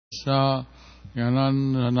Tasya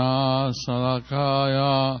Yanandana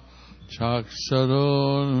Salakaya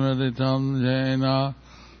Chaksadun Meditam Jena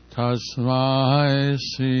Tasmai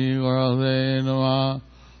Sri Gurave Namah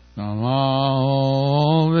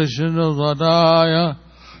Namo Vishnu Padaya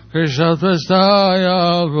Krishna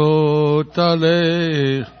Prastaya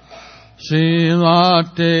Bhutale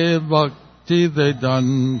Srimate Bhakti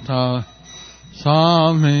Vedanta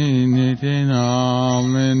Swami Niti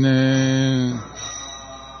Namine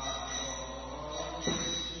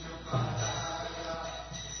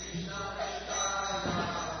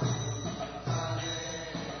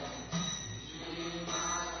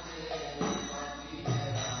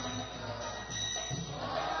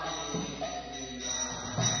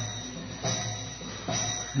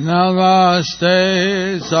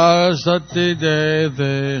Namaste Saraswati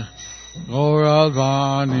Devi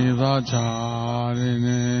Gauravani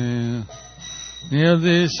Vacharini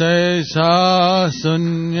Nirdisesa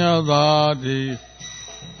Sunyavadi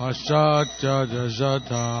Paschatya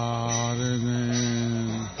Jasatarini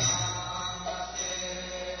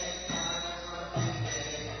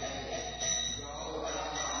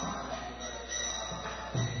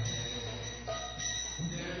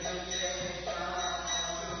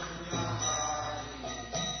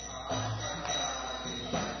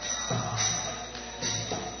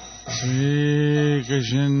Shri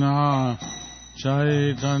Krishna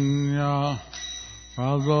Chaitanya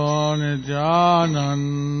Prabhu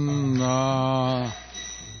Nityananda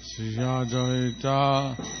Shri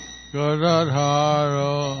Advaita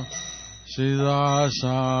Gadadhara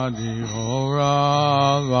Sridhasadi Gaura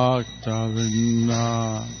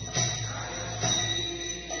Bhaktavinda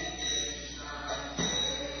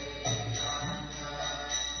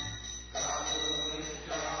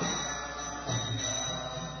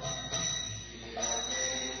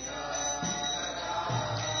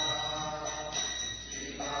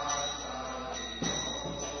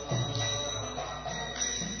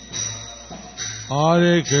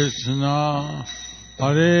Hare Krishna,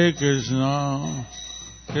 Hare Krishna,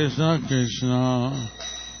 Krishna Krishna,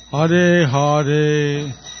 Hare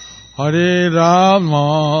Hare, Hare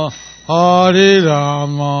Rama, Hare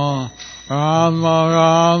Rama, Rama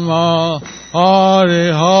Rama,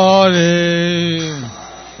 Hare Hare.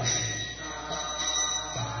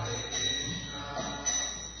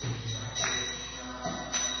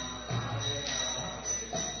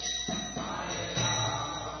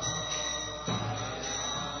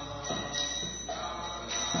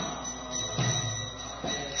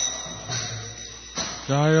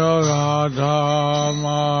 Jaya Radha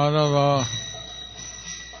Madhava,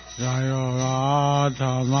 Jaya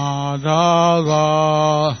Radha Madhava,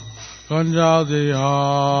 Kunja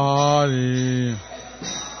Dihari.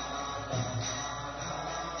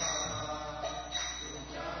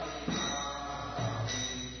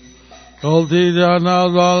 Kulti Jana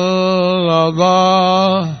Vallabha,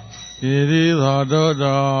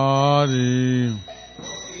 Giridhadadari.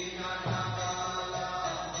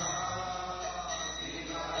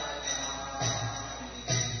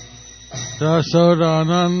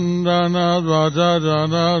 Yasodanandana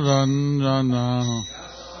Vajajana Ranjana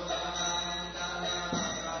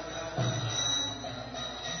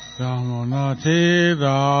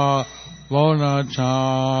Yamunatira Vonachari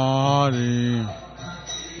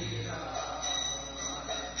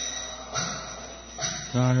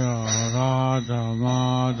Jaya Radha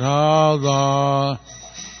Madhava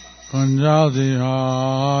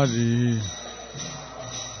Kunjadihari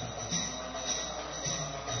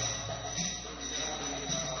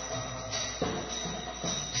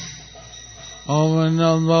Om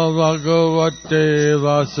Namo Bhagavate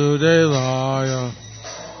Vasudevaya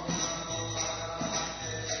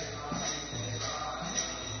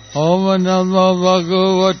Om Namo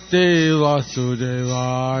Bhagavate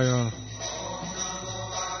Vasudevaya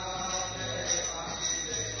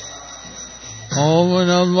Om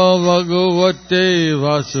Namo Bhagavate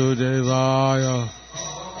Vasudevaya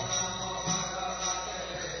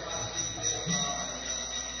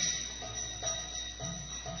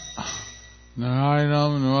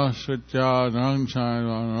Narayanam Namaskritya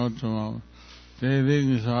Naranchayam Narottamam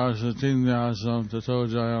Devim Saraswatim Vyasam Tato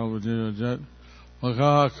Jayavadirajet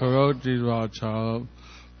Maka Karoti Vacham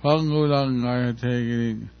Pangulang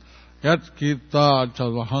Ayategiri Yat Kita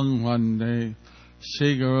Chavahang Vande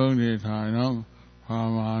Sri Guruni Tainam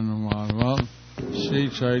Paramanamavam Sri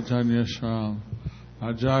Chaitanya Swaram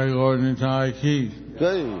Ajay Gaurnitai Ki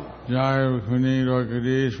Jai Rukhuni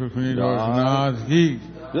Rakadesh Rukhuni Rakadesh Ki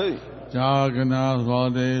Jai Jagannath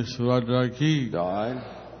Baldev Subhadra Ki Jai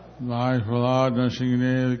Bhai Prahlad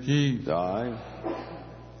Nrsimhadev Ki Jai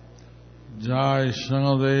Jai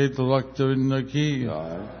Shangadev Bhaktavinda Ki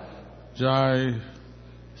Jai Jai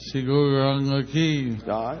Sri Guru Ranga Ki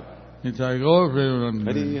Jai. Nitai Gaur Premanande.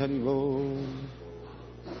 Hari Hari Bol.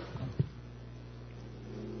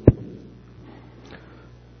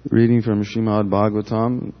 Reading from Srimad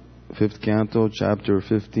Bhagavatam, 5th Canto, Chapter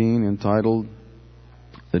 15, entitled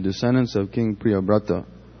The Descendants of King Priyabrata.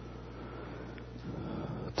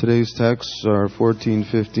 Today's texts are 14,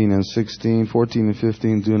 15, and 16. 14 and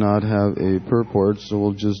 15 do not have a purport, so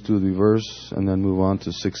we'll just do the verse and then move on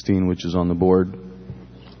to 16, which is on the board.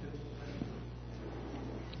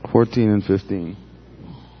 14 and 15.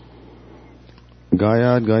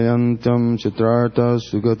 Gayad Gayantam Chitrarta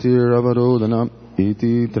Sugatir Avarodana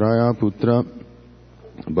Iti Traya Putra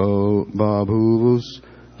Babhuvus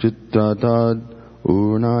Chitratad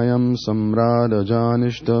Urnayam Samrada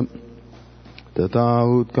Janishta Tata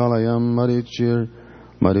Utkalayam Marichir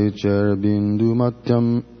Bindu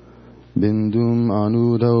Matyam Bindum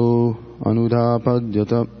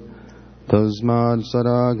Anudapadyata Tasmad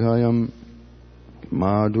Saraghayam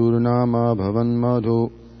Madhurnama Bhavan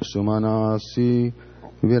Madho Sumanasi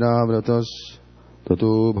Viravratas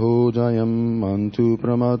Tato Bhojayam Mantu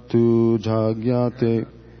Pramatu Jagyate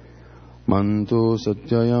Manto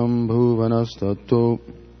Satyayam Bhuvanas Tato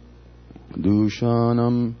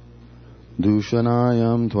Dushanam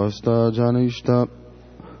Dushanayam Twasta Janishta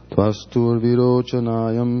Twastur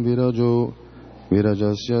Virochanayam Virajo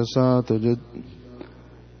Virajasya Satajit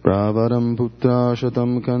Pravaram Putra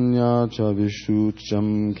Shatam Kanya Cha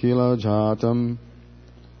Vishucham Kila Jatam.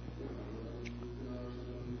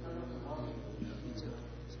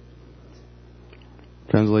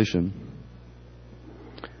 Translation.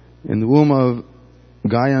 In the womb of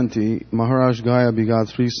Gayanti, Maharaj Gaya begot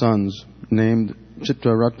 3 sons named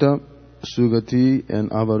Chitrarata, Sugati,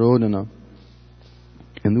 and Avarodhana.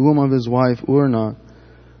 In the womb of his wife Urna,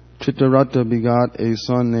 Chitrarata begot a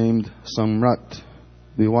son named Samrat.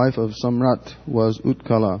 The wife of Samrat was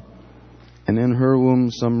Utkala, and in her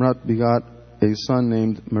womb Samrat begot a son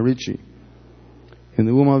named Marichi. In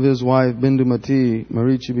the womb of his wife Bindumati,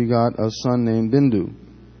 Marichi begot a son named Bindu.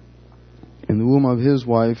 In the womb of his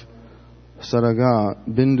wife Saraga,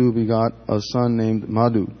 Bindu begot a son named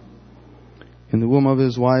Madhu. In the womb of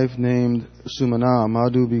his wife named Sumana,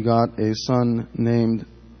 Madhu begot a son named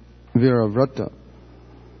Viravrata.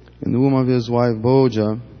 In the womb of his wife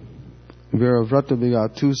Bhoja, Viravrata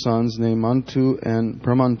begot 2 sons named Mantu and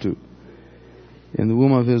Pramantu. In the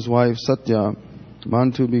womb of his wife Satya,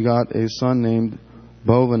 Mantu begot a son named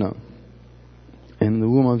Bhavana. In the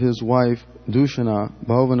womb of his wife Dushana,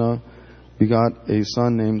 Bhavana begot a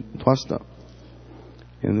son named Twasta.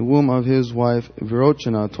 In the womb of his wife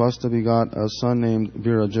Virochana, Twasta begot a son named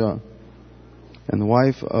Viraja. And the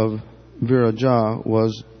wife of Viraja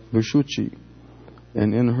was Vishuchi.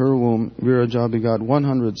 And in her womb Viraja begot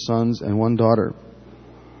 100 sons and 1 daughter.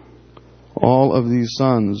 Of all these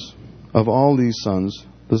sons,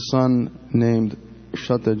 the son named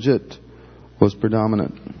Shatajit was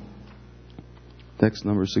predominant. Text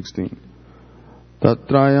number 16.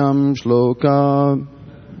 Tatrayam shloka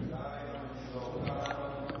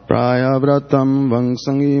Prayavratam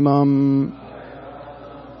Vangsangimam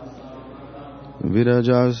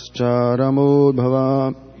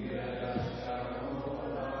Virajascharamodbhava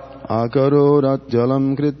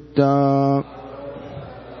Akaroratjalam Kritya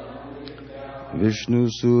Vishnu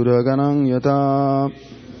Suraganang Yata.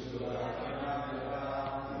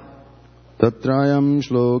 Tatrayam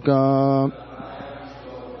shloka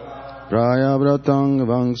Prayavratang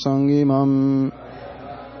Vangsangimam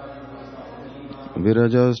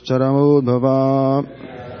Virajascharamodbhava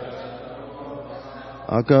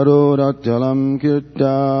Akaroratjalam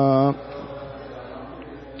Kirtya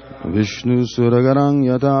Vishnu Suraganang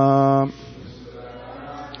Yata.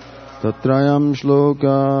 Tatrayam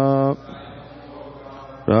shloka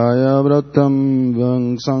Prayavratam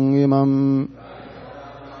Vangsangimam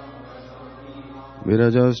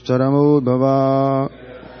Virajascharamodbhava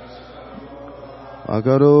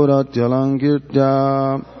Akaroratjalam Kirtya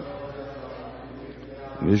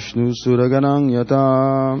Vishnu Suraganang Yata.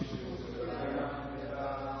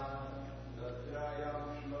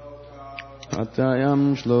 Tatrayam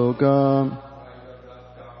shloka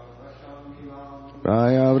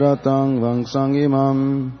Prayavratang Vangsangimam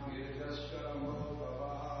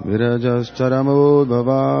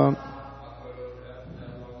Virajascharamodbhava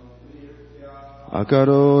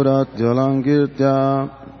Akaroratjalam Kirtya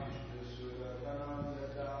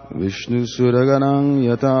Vishnu Suraganang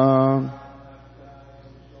Yata.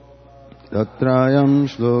 Tatrayam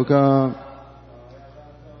shloka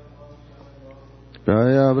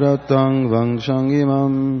Prayavratang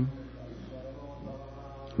Vangsangimam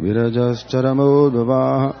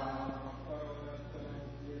Virajascharamodbhava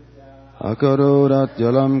akarorat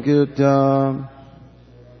yalam kirtya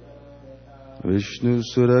Vishnu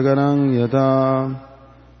suraganang yata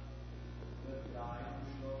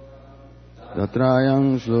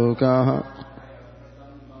tatrayang shlokaha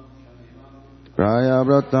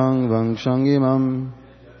prayavratang vangshangimam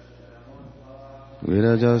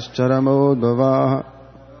virajascharamoddhavaha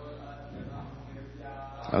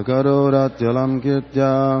akarorat yalam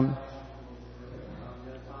kirtya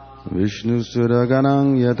Vishnu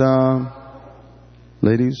suraganang yata.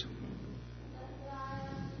 Ladies.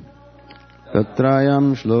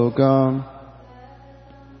 Tatrayam shloka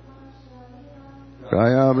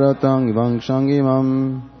prayavratang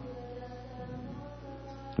vangshangimam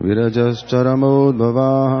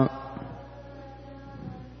virajascharamoddhavaha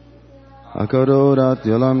akarorat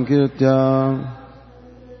yalam kirtya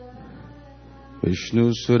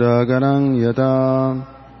Vishnu suraganang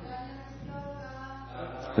yata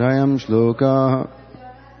Trayam shloka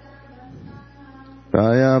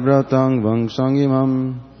prayavratang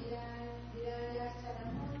vangshangimam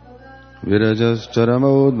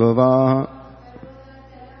virajascharamoddhavaha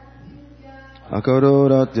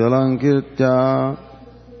akarorat yalam kirtya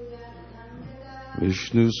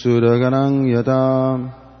Vishnu suraganang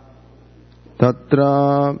yata.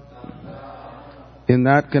 Tatra. In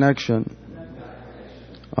that connection,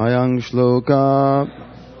 ayang shloka,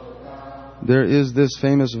 there is this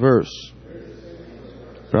famous verse,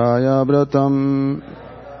 Prayavratam,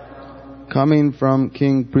 coming from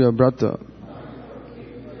King Priyabrata,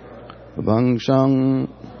 Vangshang,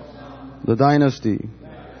 the dynasty,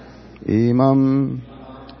 Imam,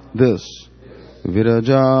 this,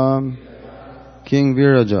 Viraja, King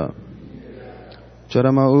Viraja,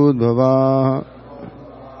 Charama Udbhava,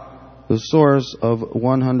 the source of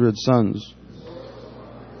 100 sons,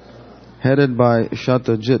 headed by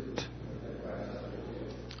Shatajit,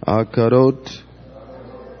 Akarot,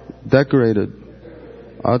 decorated,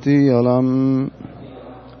 Ati Alam,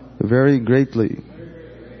 very greatly,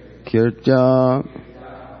 Kirtya,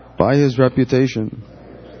 by his reputation,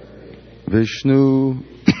 Vishnu,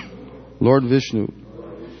 Lord Vishnu,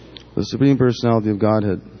 the Supreme Personality of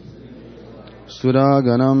Godhead,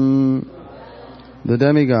 Suraganam, the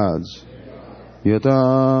demigods,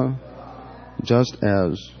 Yata, just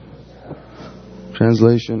as.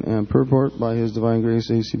 Translation and purport by His Divine Grace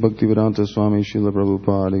A.C. Bhaktivedanta Swami Srila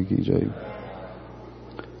Prabhupada Ki Jai.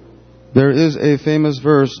 There is a famous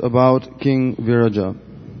verse about King Viraja.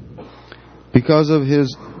 Because of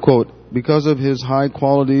his, quote, because of his high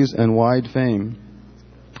qualities and wide fame,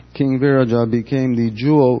 King Viraja became the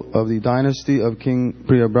jewel of the dynasty of King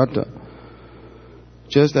Priyabrata.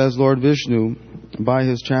 Just as Lord Vishnu, by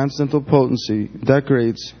his transcendental potency,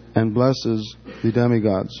 decorates and blesses the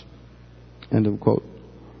demigods. End of quote.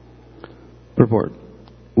 Purport.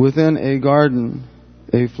 Within a garden,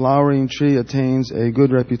 a flowering tree attains a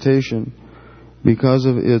good reputation because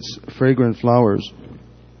of its fragrant flowers.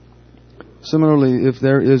 Similarly, if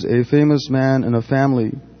there is a famous man in a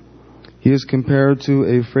family, he is compared to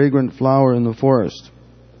a fragrant flower in the forest.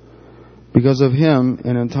 Because of him,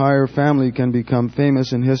 an entire family can become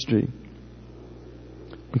famous in history.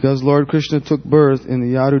 Because Lord Krishna took birth in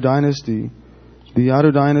the Yadu dynasty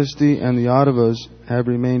and the Yadavas have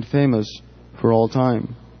remained famous for all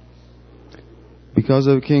time. Because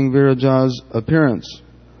of King Viraja's appearance,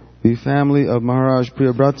 the family of Maharaj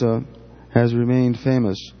Priyabrata has remained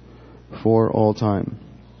famous for all time.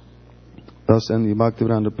 Thus end the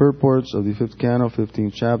Bhaktivedanta purports of the 5th canto,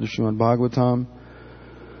 15th chapter, Srimad Bhagavatam,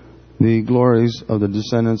 the glories of the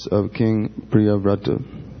descendants of King Priyavrata.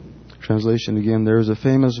 Translation again, there is a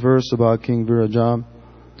famous verse about King Viraja.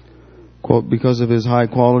 Quote, because of his high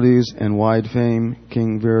qualities and wide fame,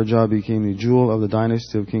 King Viraja became the jewel of the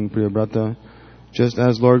dynasty of King Priyavrata, just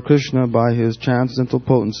as Lord Krishna, by his transcendental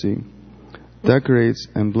potency, decorates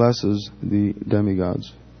and blesses the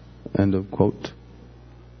demigods. End of quote.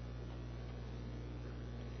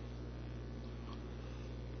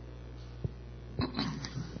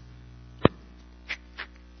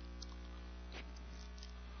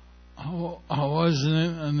 How was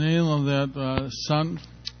the name of that son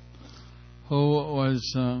who was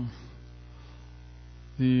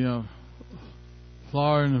the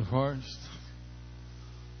flower in the forest?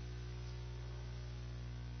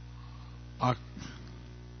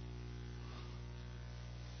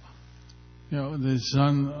 The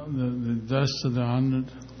son, the dust of the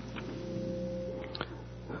 100.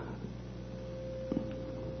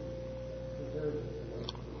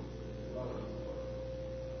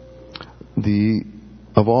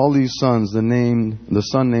 Of all these sons, the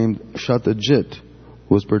son named Shatajit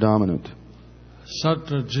was predominant.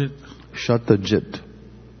 Shatajit. Shatajit.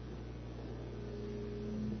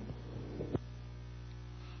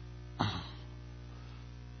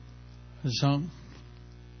 So,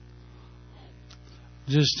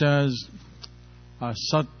 just as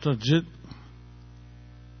Satyajit,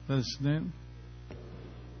 that's his name,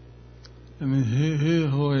 I mean, he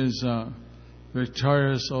who is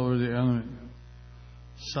victorious over the enemy.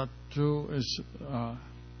 Satru is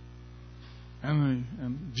enemy,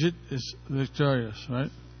 and Jit is victorious,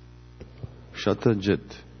 right?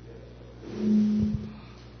 Satyajit.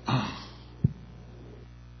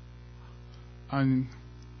 And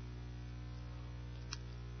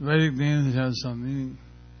Vedic names have some meaning.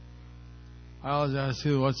 I always ask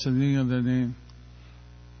you, what's the meaning of their name?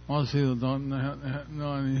 Most people don't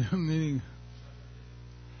know any meaning.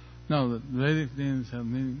 No, the Vedic names have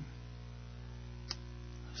meaning.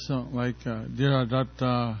 So, like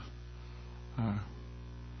Dhiradatta, a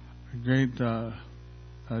great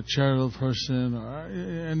charitable person, or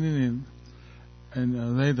any name.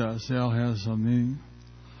 And Vedas, they all have some meaning.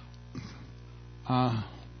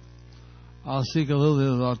 I'll speak a little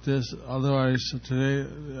bit about this. Otherwise, today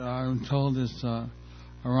I'm told it's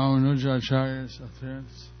Ramanuja Acharya's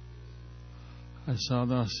appearance. I saw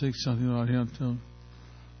that. I'll speak something about him too.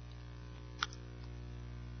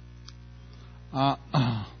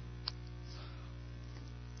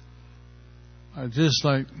 Just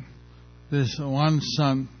like this one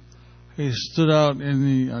son, he stood out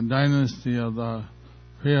in the dynasty of the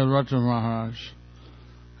Priyavrata Maharaj.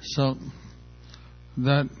 So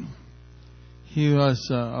that he was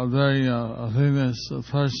a very famous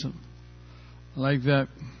person. Like that,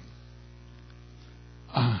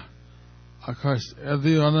 of course,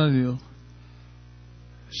 every one of you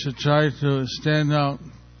should try to stand out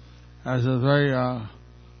as a very a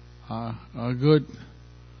good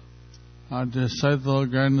disciple,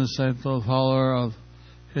 grand disciple, follower of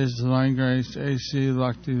His Divine Grace, A.C.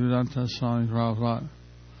 Bhaktivedanta Swami Prabhupada.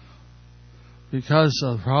 Because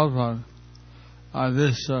of Prabhupada,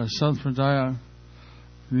 this Sampradaya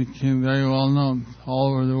became very well known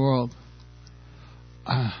all over the world.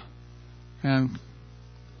 And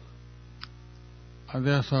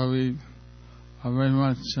therefore we are very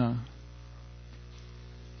much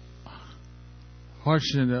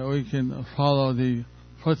fortunate that we can follow the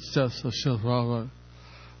footsteps of Srila Prabhupada.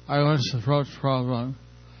 I once approached Prabhupada.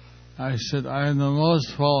 I said, I am the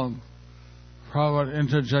most fallen. Prabhupada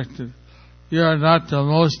interjected, you are not the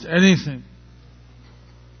most anything.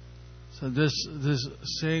 So this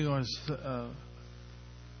saying was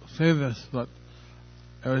famous, but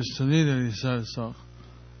it was to me that he said so.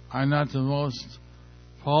 I'm not the most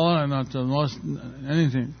fallen, I'm not the most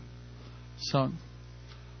anything. So,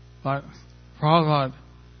 but Prabhupada,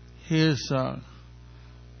 he is the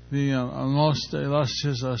most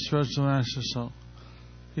illustrious spiritual master soul,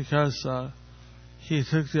 because he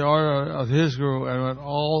took the order of his guru and went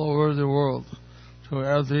all over the world to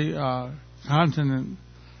every continent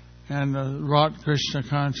and wrought Krishna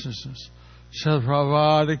consciousness. Srila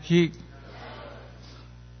Prabhupada ki.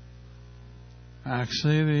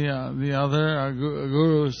 Actually, the other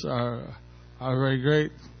gurus are very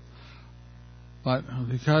great, but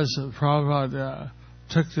because Prabhupada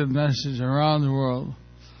took the message around the world,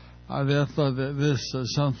 therefore this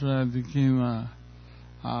Sampradaya became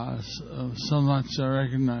so much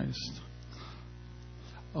recognized.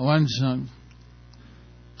 One son,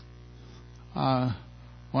 one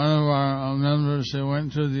of our members, they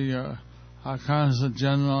went to the Consul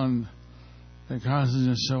General, and the Consul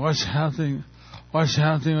General said, "What's happening? What's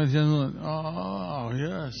happening with Inland?" "Oh,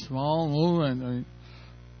 yeah, small movement." I mean,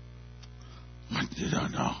 what you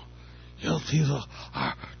don't know? You people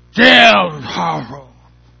are damn powerful.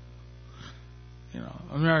 You know,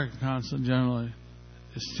 American Consul generally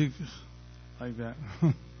speak like that.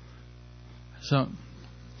 So,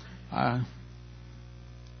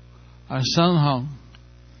 somehow,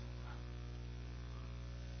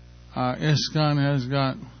 ISKCON has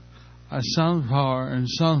got some power in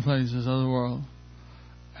some places of the world,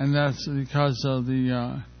 and that's because of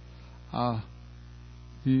the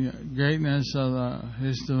greatness of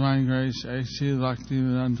His Divine Grace, A.C.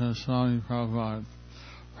 Bhaktivedanta Swami Prabhupada.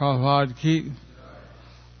 Prabhupada ki.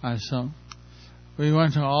 So we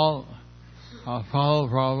went to all follow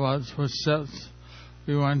Prabhupada's footsteps.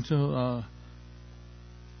 We went to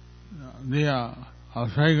a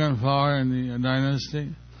fragrant flower in the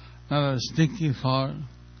dynasty, not a stinky flower.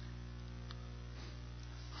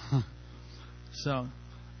 So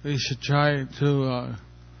we should try to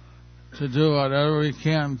do whatever we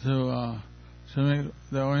can to make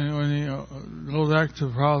that when you go back to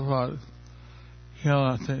Prabhupada,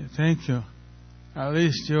 he'll say, "Thank you. At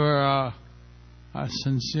least you were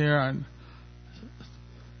sincere." And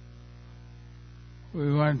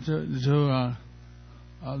we went to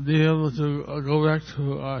be able to go back to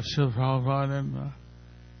Srila Prabhupada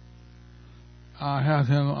and have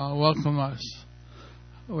him welcome us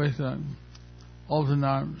with open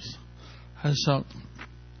arms. And so,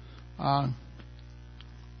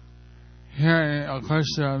 here, of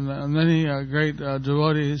course, there are many great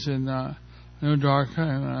devotees in New Dwarka,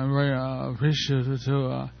 and I'm very appreciative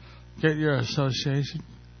to get your association.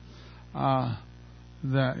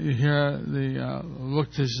 That you hear the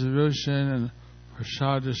book distribution and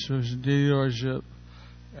prasad distribution, deity worship,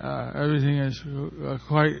 everything is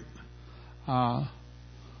quite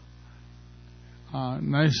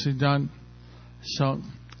nicely done. So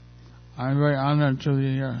I'm very honored to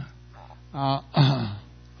be here.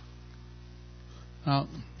 Now,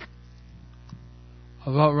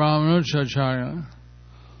 about Ramanujacharya,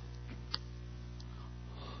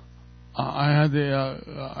 I had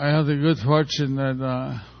the good fortune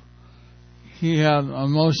that he had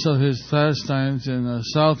most of his pastimes in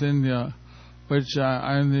South India, which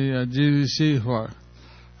I'm the GDC for.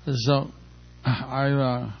 So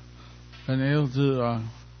I've been able to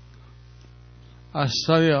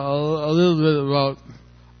study a little bit about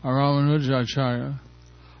Ramanujacharya.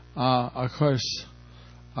 Of course,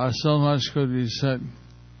 so much could be said.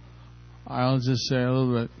 I'll just say a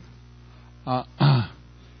little bit.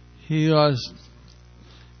 He's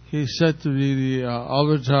said to be the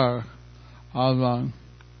avatar of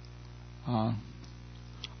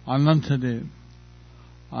Anantadev,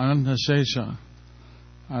 Anantasesha,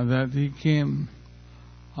 that he came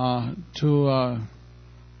to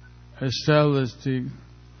establish the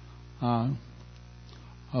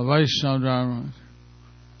Vaishnava Dharma.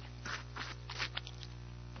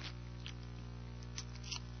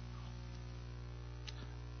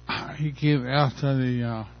 He came after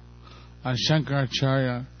the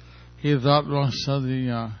Shankaracharya. He brought most of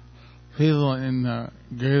the people in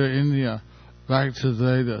Greater India back to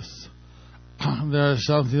the Vedas. There are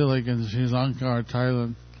some people like in Sri Lanka or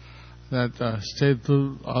Thailand that stayed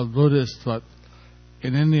Buddhist, but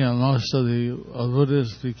in India most of the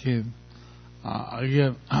Buddhists became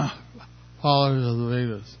again followers of the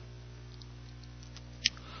Vedas.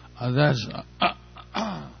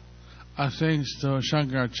 That's thanks to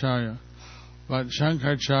Shankaracharya. But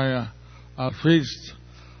Shankaracharya preached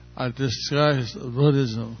a disguised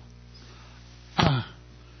Buddhism.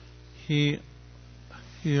 He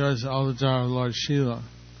was the avatar of Lord Shiva.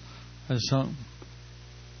 And so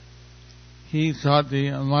he taught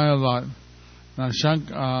the Mayavad. Now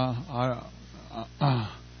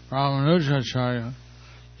Ramanujacharya,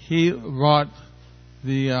 he brought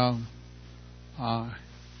the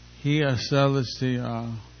he established the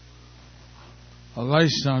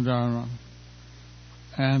Vaishnava Dharma,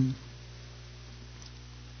 and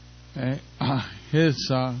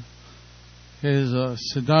his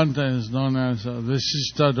Siddhanta is known as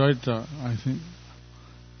Vishishtadvaita, I think,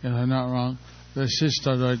 if I'm not wrong,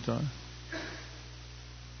 Vishishtadvaita.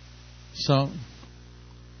 So,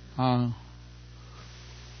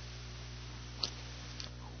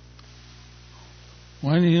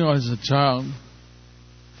 when he was a child,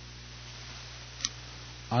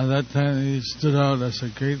 at that time he stood out as a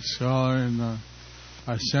great scholar in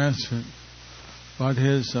Sanskrit, but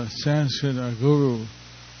his Sanskrit guru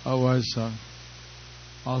was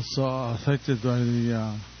also affected by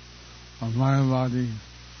the Mayavadi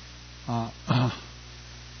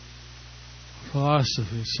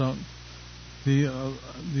philosophy. So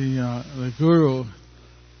the guru,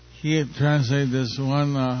 he had translated this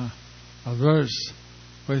one a verse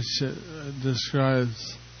which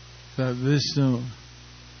describes that Vishnu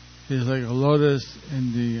is like a lotus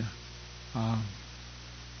in the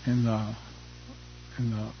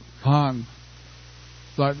pond,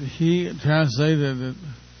 but he translated it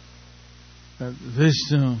that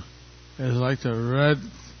Vishnu is like the red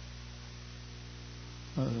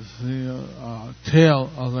tail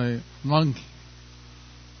of a monkey.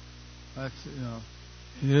 That's,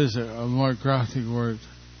 he used a more graphic word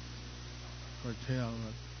for tail,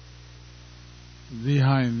 but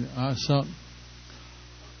behind. So,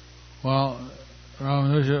 while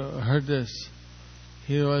Ramanuja heard this,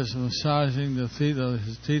 he was massaging the feet of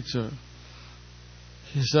his teacher.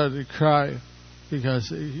 He started to cry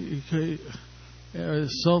because it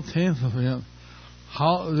was so painful for him.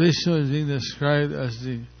 How Vishnu is being described as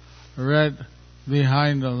the red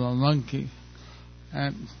behind of a monkey,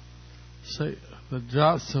 and so the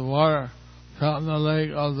drops of water fell on the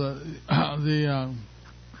leg of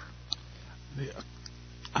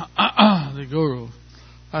the guru.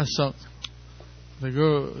 So the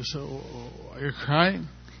guru said, "Are you crying?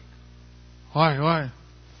 Why?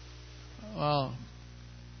 Well,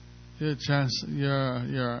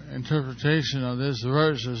 your interpretation of this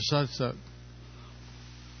verse is such that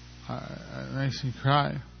it makes me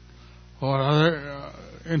cry. What other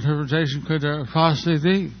interpretation could there possibly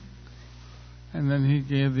be? And then he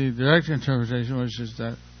gave the direct interpretation, which is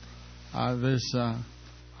that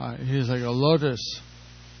he's like a lotus,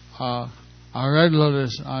 a red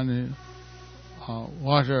lotus on the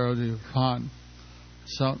water of the pond.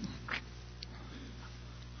 So,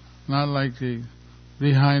 not like the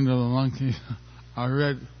behind of the monkey, a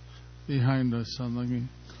red behind of some monkey.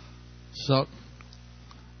 So,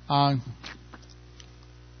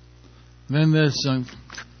 then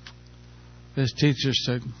this teacher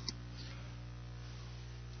said,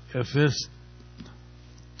 if this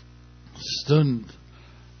student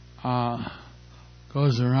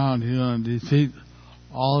goes around, he's going to defeat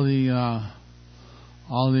all the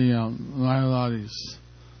Mayavadis.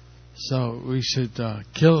 So we should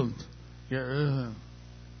kill him, get rid of him.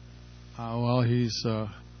 While he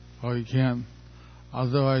can.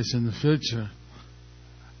 Otherwise, in the future,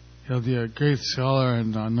 he'll be a great scholar,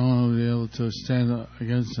 and no one will be able to stand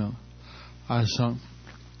against him. So,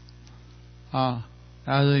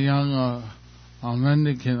 as a young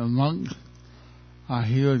mendicant, a monk,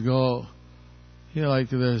 he would go.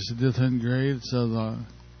 There's different grades of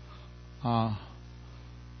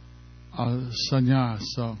sannyas.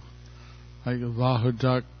 So, like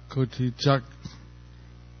Bahudak, Kotichak,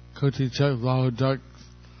 Bahudak,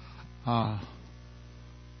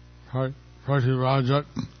 Pratirajak,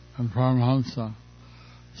 and Paramahamsa.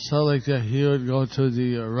 So like that, he would go to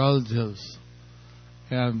the relatives,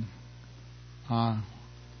 and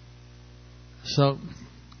so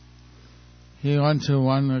he went to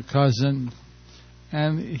one cousin,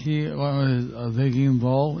 and he went with a baking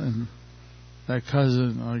bowl, and that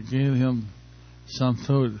cousin gave him some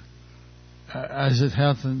food. As it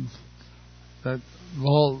happened, that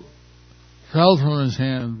bowl fell from his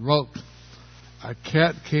hand and broke. A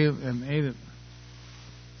cat came and ate it.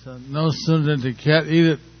 So no sooner did the cat eat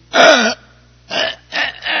it,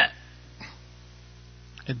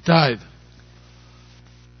 it died.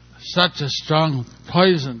 Such a strong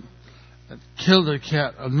poison that killed the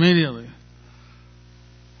cat immediately.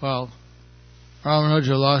 Well,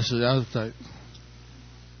 Ramanuja lost his appetite.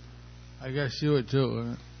 I guess you would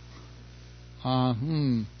too. I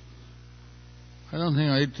don't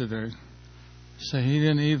think I ate today. So he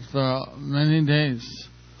didn't eat for many days.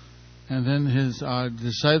 And then his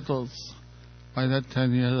disciples, by that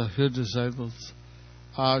time he had a few disciples,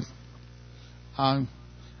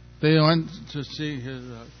 they went to see his,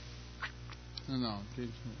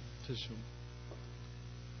 tissue.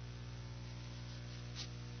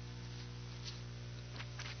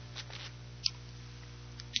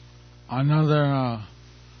 Another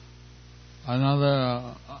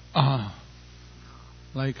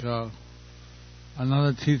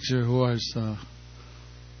teacher who was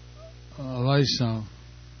Vaishnava.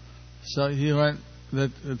 So he went, the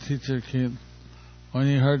teacher came. When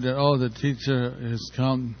he heard that, the teacher has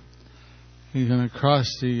come, he's going to cross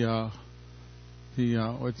the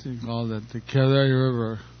Kaveri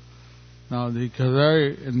River. Now the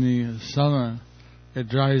Kaveri in the summer, it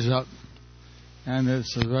dries up, and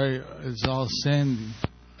it's all sandy.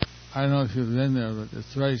 I don't know if you've been there, but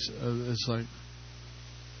it's like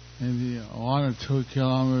maybe 1 or 2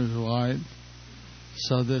 kilometers wide.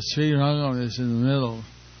 So the Sri Rangam is in the middle,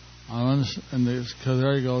 and the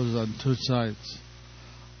Kaveri goes on 2 sides.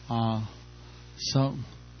 So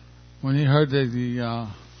when he heard that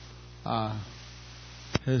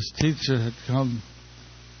his teacher had come,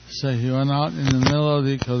 so he went out in the middle of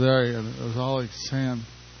the Kaveri, and it was all like sand,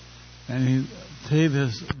 and he paid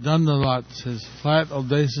his dandavats, his flat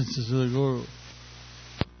obeisances to the Guru,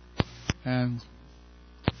 and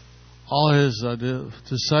all his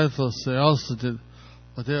disciples, they also did,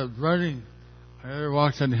 but they were burning. I ever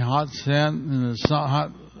walked on the hot sand in the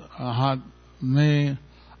hot May in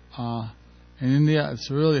India. It's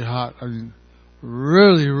really hot. I mean,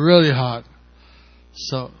 really, really hot.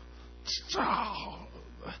 So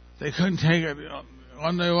they couldn't take it.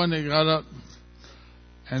 One day when they got up,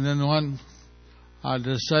 and then one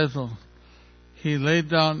disciple, he laid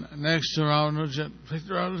down next to Ramanuja, picked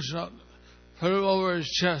Ramanuja up, put him over his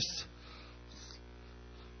chest.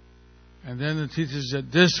 And then the teacher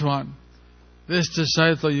said, this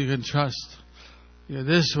disciple you can trust. Yeah,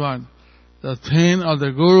 this one, the pain of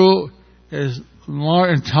the Guru is more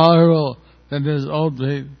intolerable than his own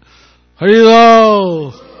pain.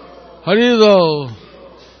 Harilo! Harilo!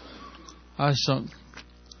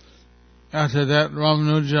 After that,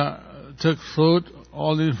 Ramanuja took food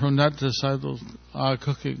only from that disciple's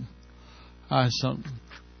cooking.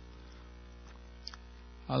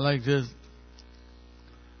 like this.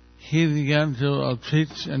 He began to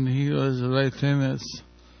preach, and he was very famous.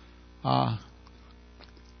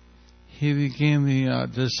 He became the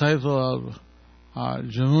disciple of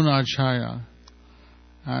Jamunacharya.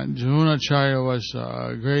 And Jamunacharya was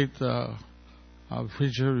a great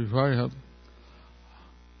preacher before him.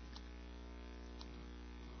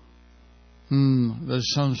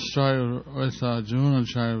 There's some story with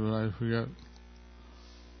Jamunacharya, but I forget.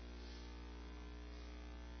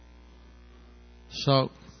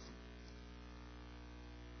 So,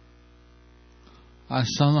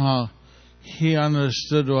 somehow he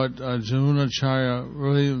understood what Jamunacharya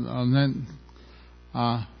really meant.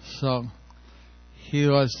 So he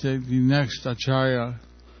was the next Acharya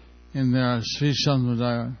in their Sri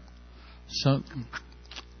Sampradaya. So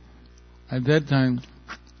at that time,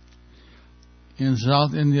 in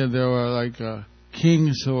South India, there were like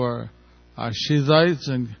kings who were Shivites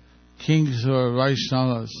and kings who were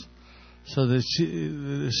Vaishnavas. So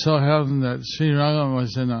it so happened that Sri Rangam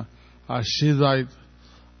was in a Shivite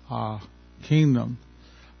kingdom.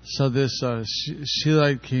 So this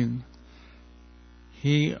Shivite king,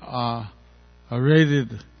 he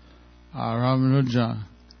raided Ramanuja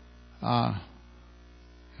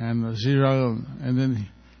and Sri Rangam, and then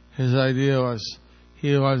his idea was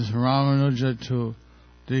he wants Ramanuja to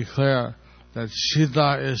declare that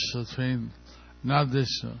Sita is supreme, not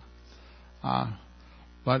Vishnu.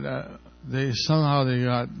 But they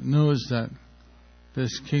got news that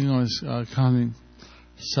this king was coming.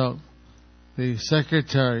 So the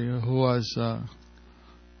secretary, who was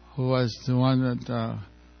the one that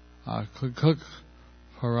could cook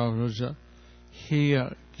for Ramanuja, he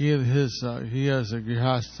gave his he has a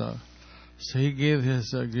grihastha, so he gave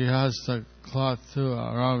his grihastha cloth to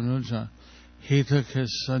Ramanuja. He took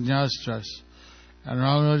his sannyas dress, and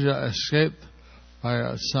Ramanuja escaped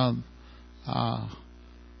by some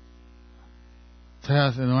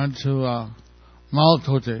path and went to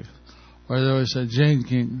Malkote, where there was a Jain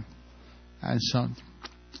king, and so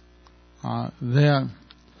there.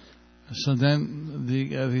 So then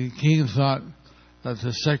the king thought that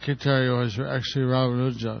the secretary was actually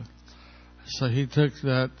Ramanuja. So he took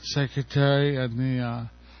that secretary and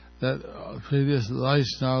that previous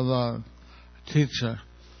Vaishnava teacher,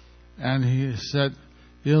 and he said,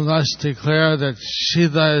 "You must declare that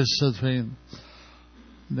Shiva is supreme."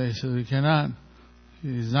 They said, "We cannot.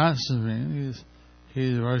 He's not supreme.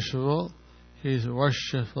 He's worshipable. He's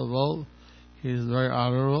worshipable. He's very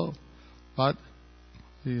honorable. But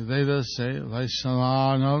the Vedas say,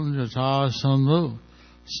 Vaishnavanam Jata Sambhu.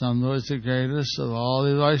 Sambhu is the greatest of all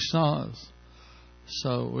the Vaishnavas.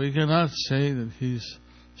 So we cannot say that he's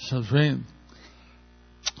supreme.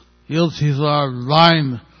 You people are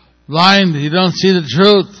blind. Blind, you don't see the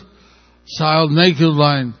truth. So I'll make you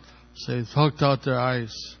blind." So he poked out their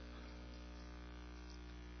eyes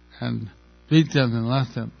and beat them and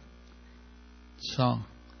left them. So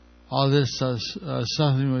all this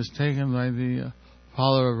something was taken by the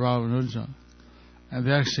follower of Ramanuja, and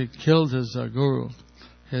they actually killed his guru,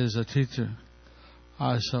 his teacher.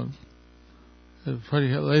 So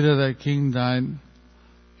later that king died,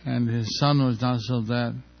 and his son was not so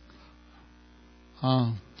bad.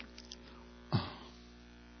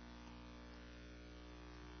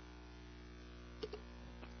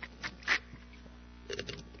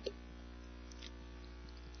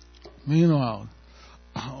 Meanwhile,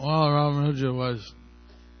 while Ramanuja was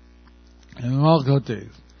in Malkote,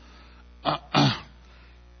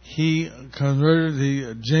 he converted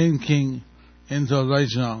the Jain king into a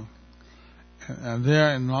Vaishnava. And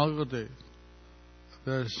there in Malkote,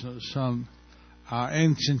 there's some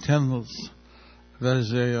ancient temples.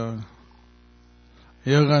 There's a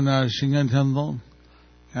Yoga Narasimha temple,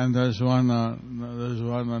 and there's one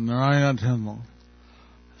Narayana temple.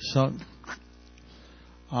 So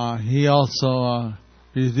he also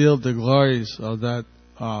revealed the glories of that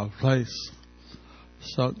place.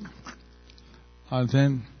 So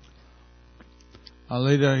then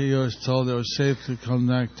later he was told it was safe to come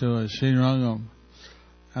back to Sri Rangam,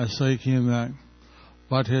 and so he came back.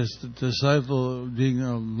 But his disciple, being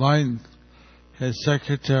blind, his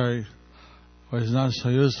secretary was not so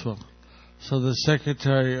useful. So the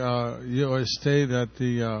secretary stayed at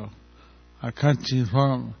the country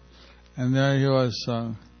forum, and there he was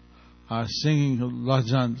singing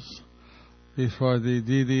bhajans before the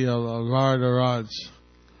deity of Varadaraj,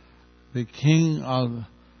 the king of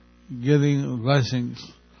giving blessings.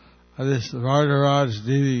 This Varadaraj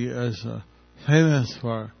deity is famous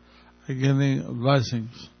for giving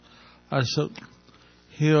blessings. So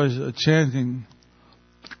he was chanting,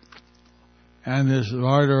 and this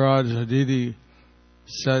Varadaraj deity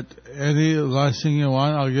said, any blessing you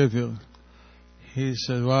want, I'll give you. He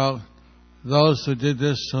said, well, those who did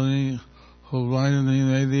this to me, who blinded me,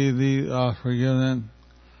 may they be forgiven,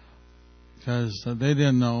 because they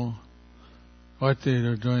didn't know what they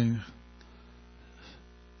were doing.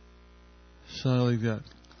 So like that.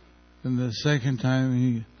 And the second time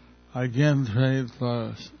he again prayed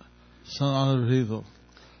for some other people.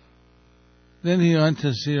 Then he went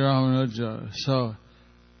to see Ramanuja. So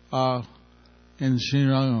in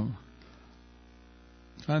Srirangam,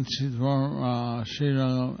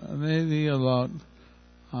 Srirangam, maybe about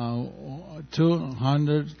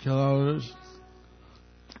 200 kilometers.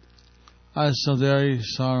 So there he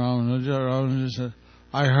saw Ramanuja. Ramanuja said,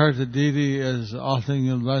 I heard the deity is offering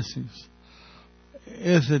you blessings.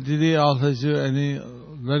 If the deity offers you any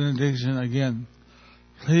benediction again,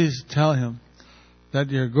 please tell him that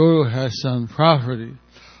your guru has some property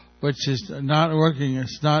which is not working,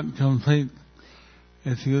 it's not complete.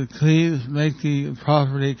 If you please make the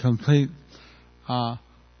property complete, the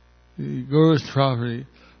guru's property,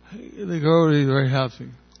 the guru will be very happy.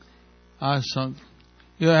 So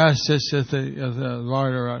you asked this at the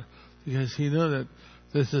Vardarat, because he knew that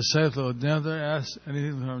this disciple would never ask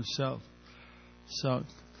anything for himself. So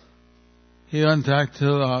he went back to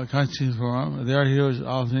Kanchipuram. There he was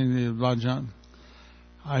offering the bhajan.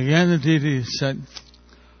 Again the deity said,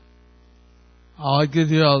 I'll give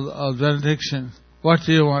you a benediction. What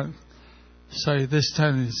do you want? So this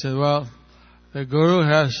time he said, well, the guru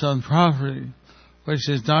has some property which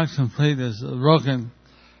is not complete, is broken.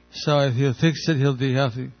 So if you fix it, he'll be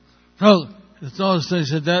happy. No, as soon as he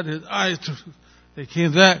said that, his eyes, they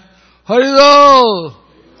came back. Harilo!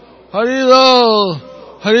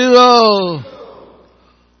 Harilo! Harilo!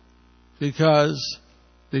 Because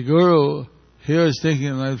the guru here is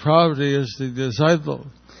thinking my property is the disciple,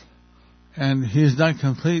 and he's not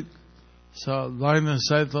complete. So blind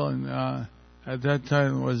disciple at that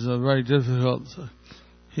time was very difficult.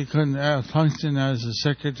 He couldn't function as a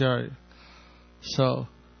secretary. So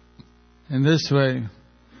in this way,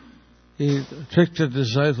 he tricked the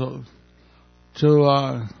disciple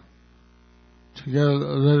to get a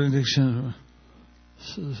benediction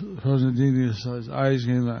from the deity, so his eyes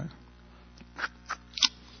came back.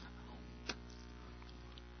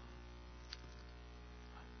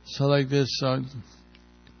 So like this,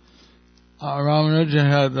 Ramanuja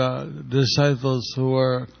had disciples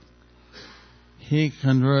he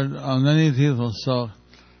converted many people. So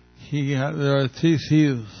there are 3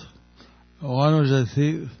 thieves. One was a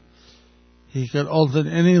thief. He could open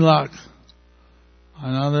any lock.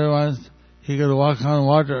 Another one, he could walk on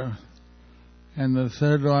water. And the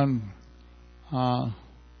third one,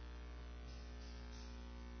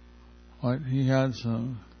 he had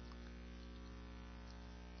some.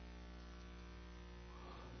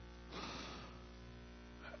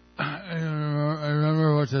 I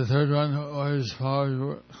remember what the third one was. His powers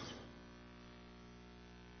were.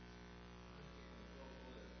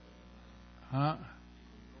 Huh?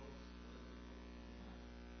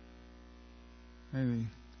 Maybe.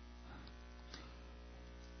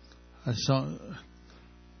 So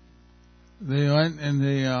they went and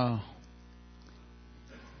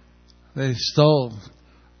they stole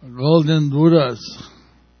golden Buddhas.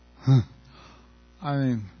 I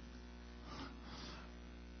mean,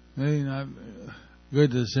 maybe not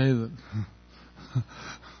good to say that.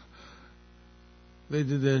 They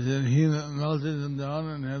did this, and he melted them down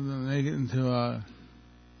and had them make it into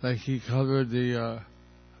like he covered the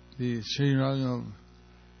Srirangam.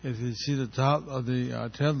 If you see the top of the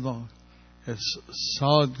temple, it's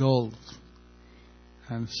solid gold.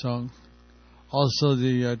 And so, also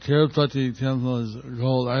the Tirupati temple is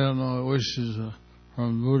gold. I don't know which is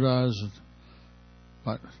from Buddhas,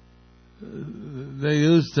 but they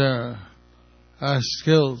used their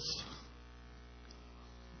skills.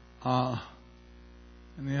 And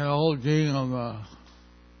they had a whole gang of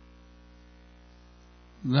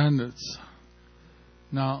bandits.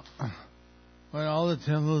 Now, when all the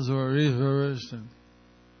temples were refurbished and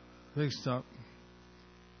fixed up,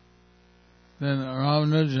 then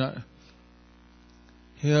Ramanuja,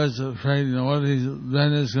 he was afraid, what are these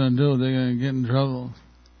bandits going to do? They're going to get in trouble.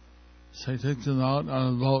 So he took them out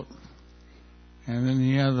on a boat. And then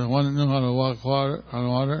he had the one that knew how to walk on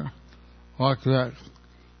water, walk back.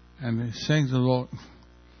 And they sank the boat.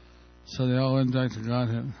 So they all went back to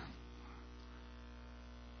Godhead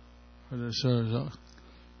for the service.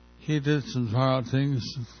 He did some hard things.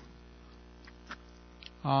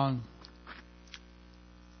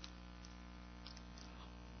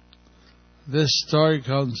 This story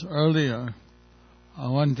comes earlier.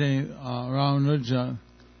 One day, Ramanuja,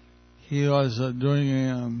 he was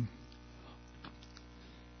doing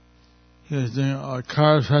he was doing a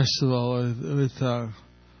car festival with the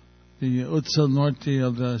Utsav Murti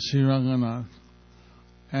of the Sri Ranganath.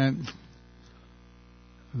 And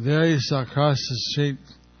there he saw across the street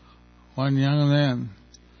one young man.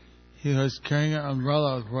 He was carrying an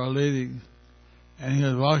umbrella for a lady, and he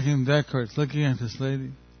was walking backwards, looking at this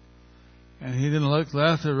lady. And he didn't look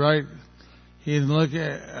left or right. He didn't look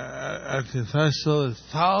at the festival. There's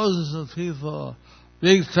thousands of people,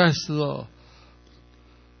 big festival,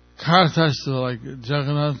 car festival, like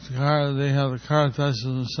Jagannath Car. They have a car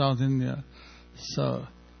festival in South India. So,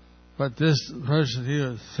 but this person, he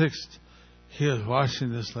was fixed. He was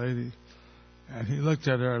watching this lady, and he looked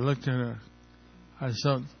at her. And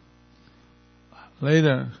so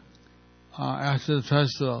later, after the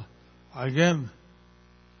festival, again,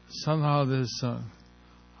 somehow this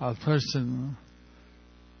a person,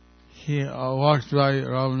 he walked by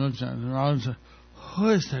Ramanuja, and Ramanuja said, "Who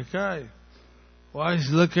is that guy? Why does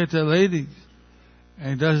he look at the lady? And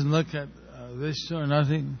he doesn't look at this or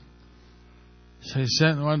nothing." So he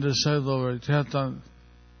sent one disciple over, tapped on,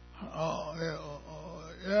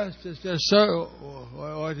 yes, sir,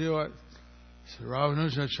 what do you want? So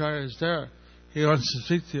Ramanujacharya is there. He wants to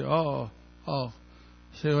speak to you. So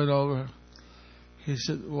he went over. He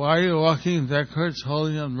said, "Why are you walking backwards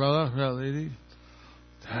holding an umbrella for that lady?"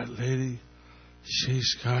 "That lady,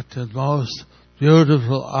 she's got the most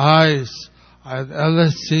beautiful eyes I've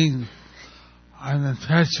ever seen. I'm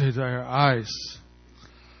infatuated by her eyes."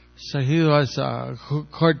 So he was a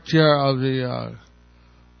courtier of the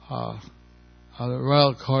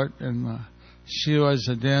royal court, and she was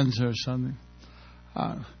a dancer or something.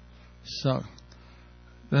 So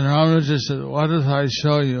then Ramanuja said, "What if I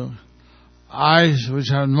show you eyes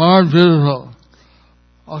which are more beautiful?"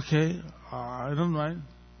 "Okay, I don't mind.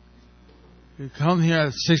 You come here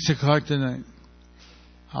at 6 o'clock tonight.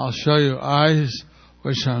 I'll show you eyes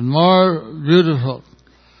which are more beautiful."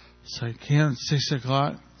 So he came at 6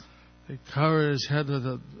 o'clock. They covered his head with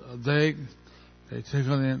a bag. They took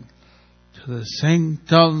him in to the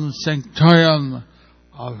sanctum sanctorum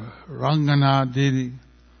of Ranganath Devi.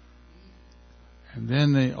 And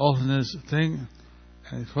then they opened this thing,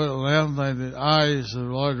 and they put a lamp by the eyes of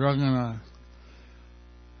Lord Ranganath.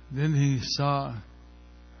 Then he saw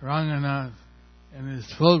Ranganath in his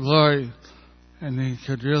full glory, and he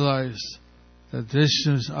could realize that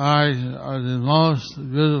Vishnu's eyes are the most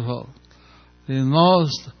beautiful. The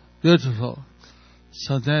most beautiful.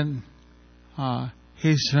 So then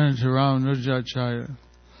he turned to Ramanujacharya.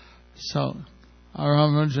 So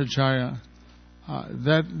Ramanujacharya,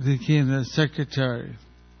 that became the secretary.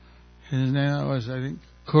 His name was, I think,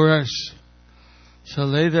 Kuresh. So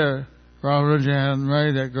later, Ramanuja had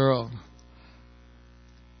married that girl.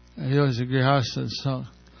 He was a grihasta. So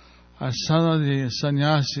some of the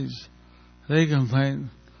sannyasis, they complained,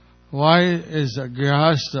 "Why is a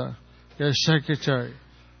grihasta your secretary?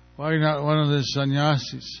 Why not one of the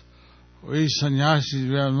sannyasis? We sannyasis,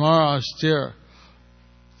 we are more austere."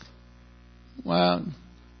 Well,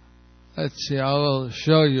 let's see, I will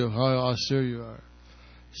show you how austere you are.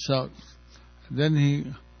 So then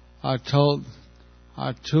he told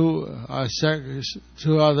two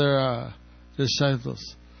other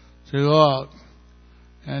disciples to go out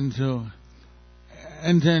and to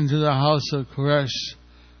enter into the house of Kuresh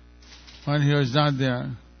when he was not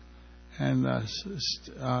there, and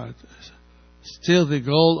steal the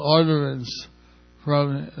gold ornaments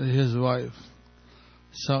from his wife.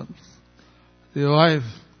 So the wife,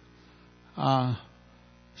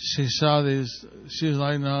 she saw these. She was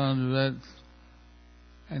lying down on the bed,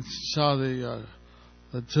 and she saw the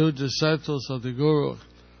two disciples of the Guru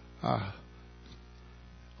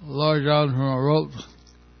lower down from a rope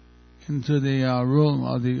into the room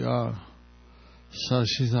of the. So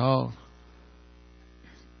she thought,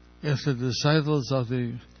 if the disciples of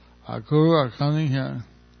the Guru are coming here,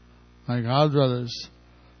 my god brothers,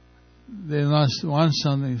 they must want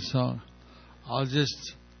something. So I'll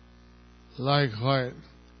just lie quiet.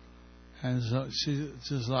 And so she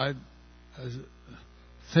just lied,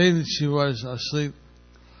 thinking she was asleep.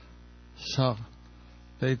 So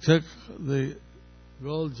they took the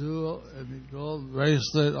gold jewel and the gold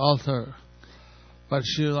bracelet off her, but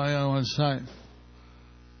she was lying on one side.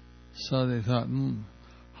 So they thought,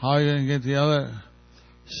 how are you going to get the other?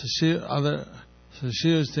 So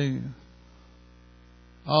she was thinking,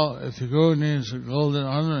 if the Guru needs golden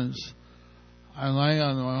ornaments, I'm lying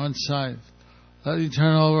on one side. Let me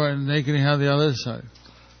turn over and they can have the other side.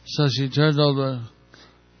 So she turned over,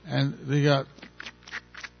 and they got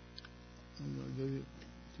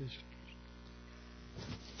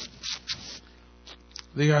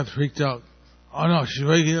freaked out. Oh no, she's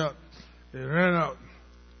waking up. They ran out.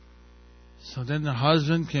 So then the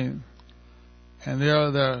husband came, and they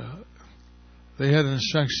had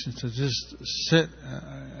instructions to just sit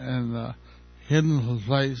and hidden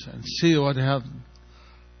place and see what happened.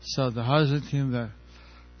 So the husband came there,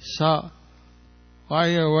 saw why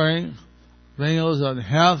you're wearing bangles on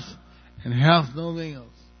half and half no bangles.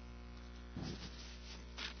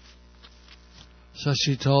 So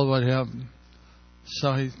she told what happened.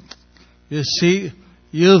 So you see,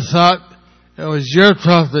 you thought it was your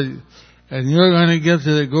property and you're going to give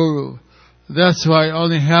to the Guru. That's why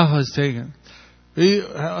only half was taken. We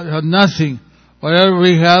had nothing. Whatever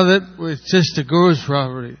we have, it's just the Guru's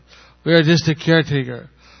property. We are just a caretaker.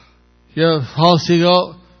 You're false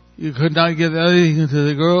ego. You could not give anything to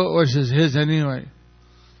the Guru, which is his anyway.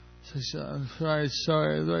 So she said, I'm very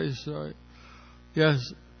sorry.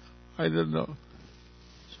 Yes, I didn't know.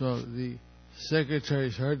 So the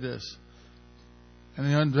secretaries heard this, and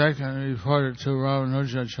they went back and reported to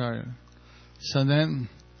Ramanujacharya. So then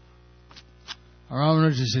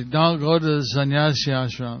Ramanuja said, now go to the sannyasi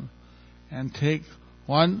ashram and take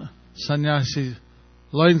one sannyasi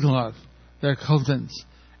loincloth, their kaftans,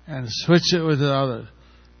 and switch it with the other.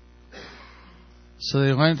 So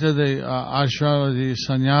they went to the ashram of the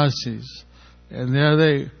sannyasis, and there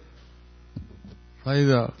they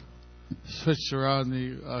switched around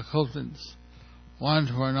the kaftans, one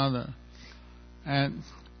for another. And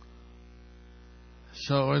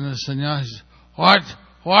so when the sannyasis, what?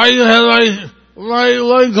 Why you have my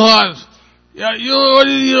loincloth? Yeah, you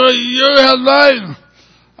have mine.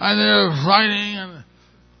 And they were fighting, and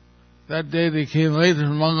that day they came late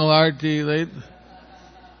from Mangal Arati, late.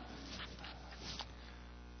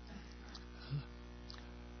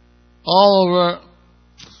 All over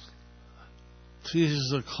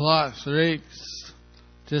pieces of cloth, rakes,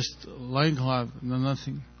 just loincloth,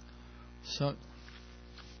 nothing. So,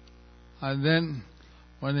 and then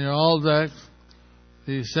when they're all back,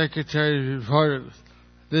 the secretary reported,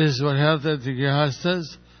 this is what happened at the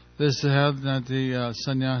Grihastas, this is what happened at the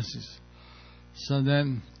sannyasis. So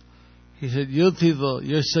then he said, you people,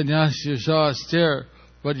 you're sannyasis, you're so austere,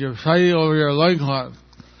 but you're fighting over your loincloth.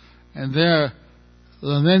 And they're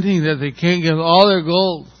lamenting that they can't give all their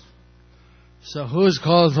gold. So who's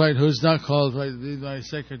qualified, who's not qualified to be my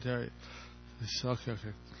secretary? I said, okay.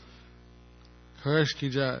 Harish ki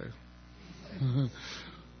jai.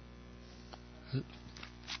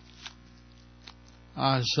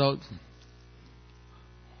 So,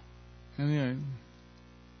 anyway,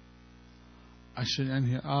 I should end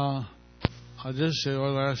here. I'll just say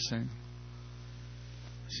one last thing.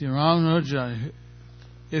 See, Ramanuja,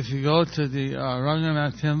 if you go to the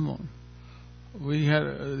Ranganath temple, we had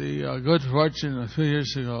the good fortune a few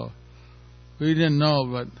years ago. We didn't know,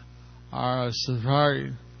 but our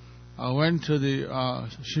safari went to the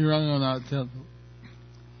Sri Ranganath temple,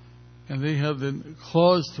 and they have been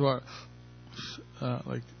closed for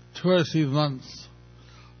like 2 or 3 months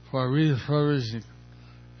for refurbishing.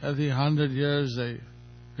 Every 100 years they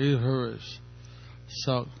refurbish.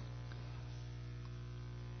 So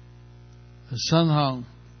somehow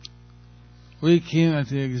we came at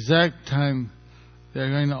the exact time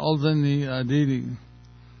they're going to open the deity.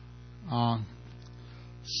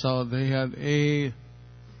 So they had A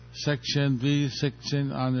section, B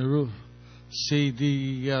section on the roof, C,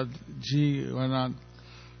 D, E, F, G went on.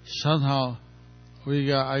 Somehow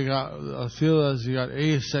I got a few of us, we got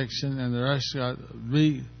A section and the rest got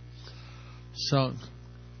B. So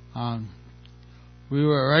we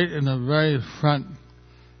were right in the very front.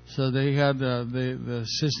 So they had the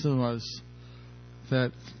system was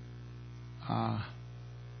that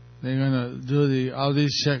they're going to do the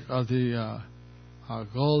audit check of the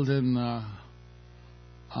golden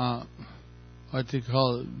what they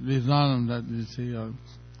call it, Vijnanam, that is the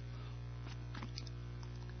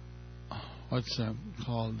what's that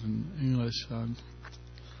called in English?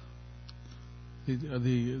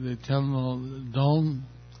 The temple dome,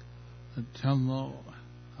 the temple,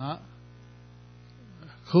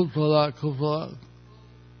 cupola.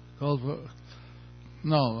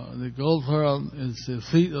 No, the gold pearl is the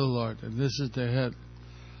feet of the Lord, and this is the head.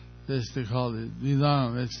 This they call it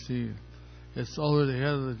Vijnanam. It's over the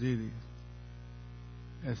head of the deity.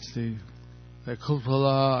 It's the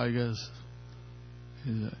cupola, I guess,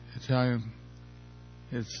 is Italian.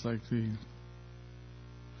 It's like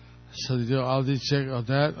so they do all these check of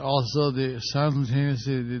that. Also, they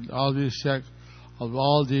simultaneously did all these check of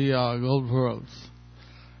all the gold pearls,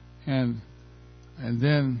 and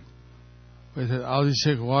then with the all these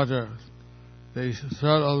check water, they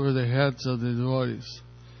throw it over the heads of the devotees.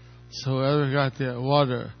 So whoever got the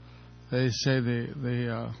water, they say they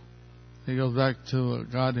go back to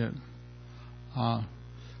Godhead.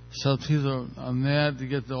 So people are mad to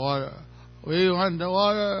get the water. We want the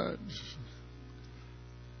water.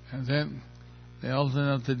 And then they open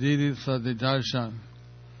up the deity for the darshan.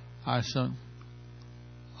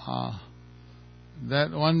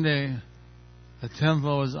 That one day the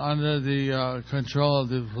temple was under the control of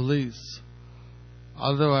the police.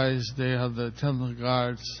 Otherwise they have the temple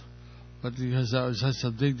guards. But because that was such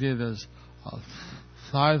a big day, there's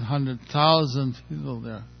 500,000 people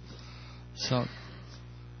there. So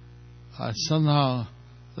somehow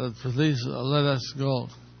the police let us go.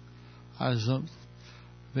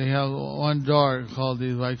 They have one door called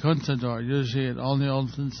the Vaikuntha door. Usually it only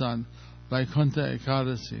opens on Vaikuntha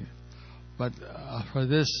Ekadasi. But for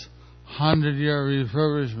this 100-year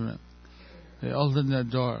refurbishment, they opened that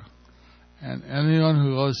door. And anyone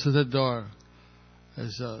who goes to the door, in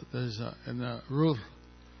the roof,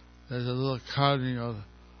 there's a little carving of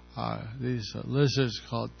these lizards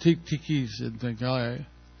called tikis in Bengali.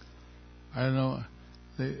 I don't know.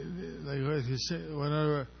 If you say,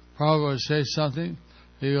 whenever Prabhupada says something,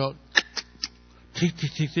 they go tick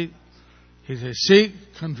tick tick tick. He says, "See,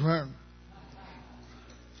 confirm."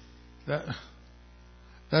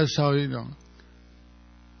 That's how you know.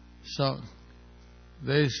 So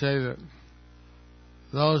they say that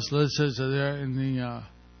those lizards are there in the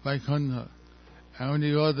Vaikuntha, and when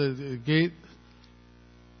you go to the gate,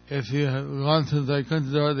 if you have gone through the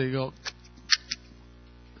Vaikuntha door, they go.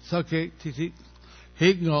 It's okay, tick tick.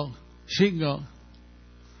 He can go, she can go.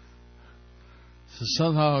 So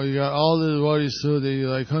somehow you got all the devotees through the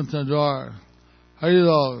Vaikuntha door.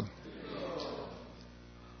 Harilo.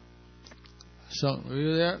 So, were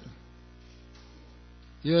you there?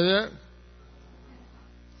 You were there?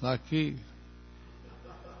 Lucky.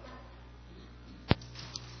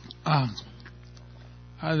 And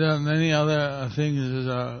there are many other things.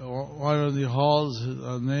 One of the halls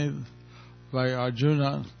made by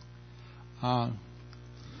Arjuna.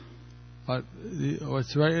 But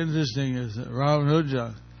what's very interesting is that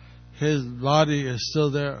Ramanuja, his body is still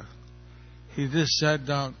there. He just sat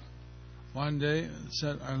down one day and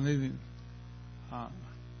said, "I'm leaving."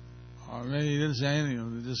 Or maybe he didn't say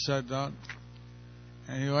anything. He just sat down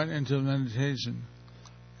and he went into meditation.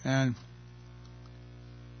 And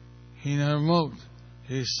he never moved.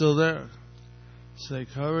 He's still there. So they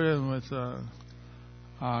covered him with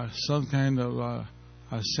some kind of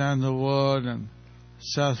sandalwood and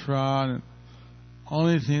saffron. And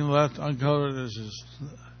only thing left uncovered is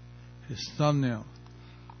his thumbnail.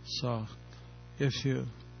 So if you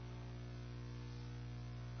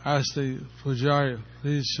ask the pujari,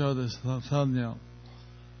 please show this thumbnail,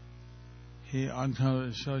 he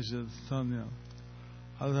uncovers, shows you the thumbnail.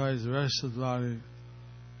 Otherwise, the rest of the body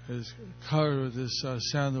is covered with this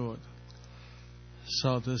sandalwood.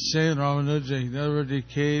 So the same Ramanuja, he never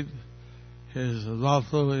decayed. His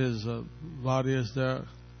vapu, his body is there,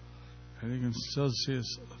 and you can still see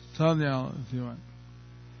his thumbnail if you want.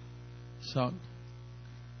 So,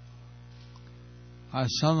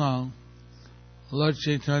 somehow, Lord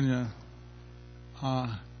Chaitanya,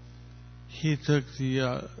 he took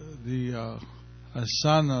the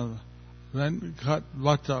son of Venkat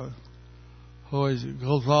Bhatta, who is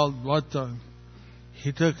Gopal Bhatta.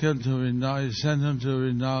 He took him to Vrindavan. He sent him to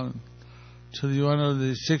Vrindavan, to one of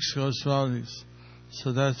the 6 Goswamis.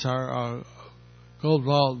 So that's our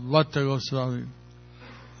Gopal Bhatta Goswami.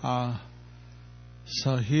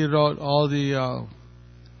 So he wrote all the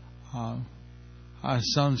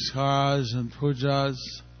samskaras and pujas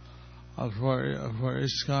for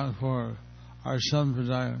ISKCON, for our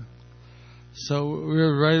Sampradaya. So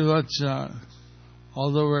we're very much,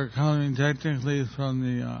 although we're coming technically from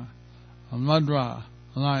the Madhva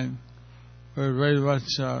line, we're very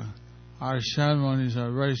much, our ceremonies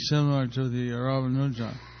are very similar to the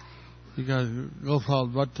Ramanuja, because Gopal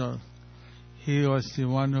Bhatta, he was the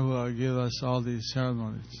one who gave us all these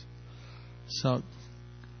ceremonies. So,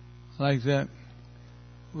 like that,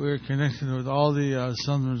 we're connected with all the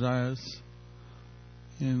Sampradayas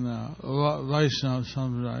in Vaishnava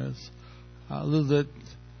Sampradayas, a little bit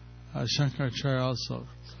Shankaracharya also.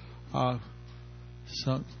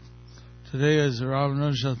 So today is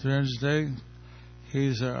Ramanuja 300th day.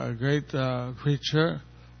 He's a great preacher,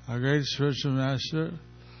 a great spiritual master.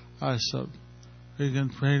 So we can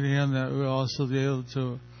pray to him that we'll also be able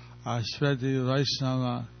to spread the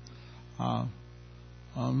Vaishnava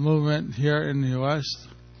movement here in the West.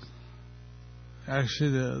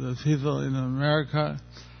 Actually, the people in America,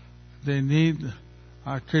 they need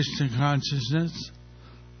Krishna consciousness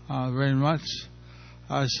very much.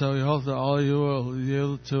 So we hope that all of you will be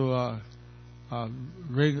able to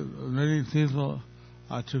bring many people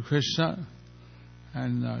to Krishna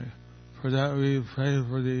and For that we pray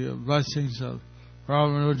for the blessings of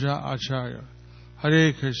Ramanuja Acharya.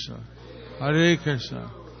 Hare Krishna, Hare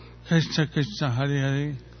Krishna, Krishna Krishna, Hare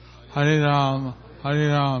Hare, Hare Ram,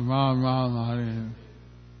 Ram Ram, Hare Hare.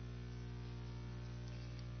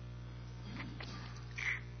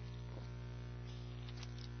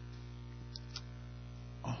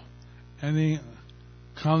 Any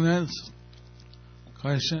comments?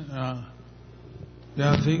 Question?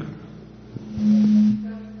 Yathi?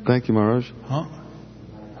 Thank you, Maharaj. Huh?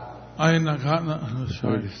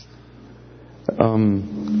 Sorry.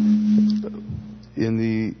 In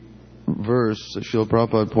the verse, Srila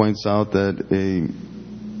Prabhupada points out that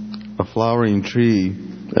a flowering tree,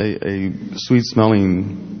 a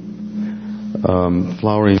sweet-smelling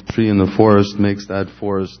flowering tree in the forest makes that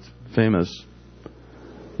forest famous,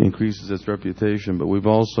 increases its reputation. But we've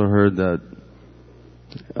also heard that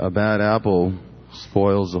a bad apple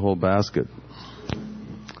spoils the whole basket.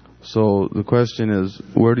 So the question is,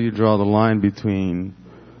 where do you draw the line between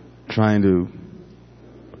trying to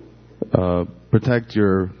protect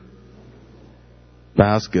your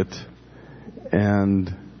basket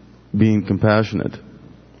and being compassionate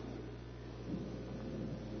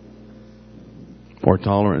or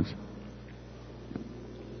tolerant?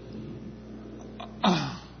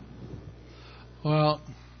 Well,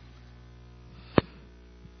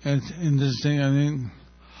 it's interesting. I mean,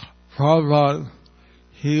 Prabhupada,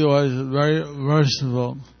 he was very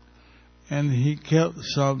merciful, and he kept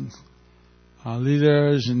some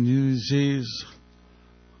leaders and UCs.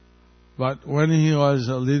 But when he was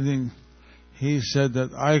leading, he said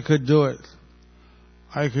that I could do it.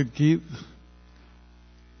 I could keep,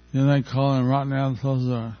 I call them rotten apples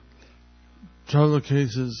or trouble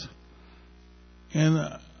cases, in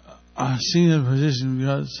a senior position,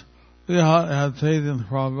 because we had faith in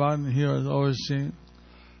Prabhupada and he was overseeing,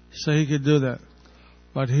 so he could do that.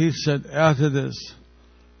 But he said after this,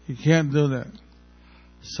 he can't do that.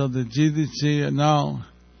 So the GDC now,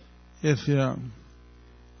 if you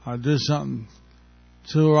do something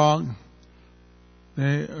too wrong,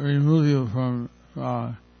 they remove you from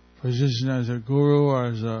position as a guru or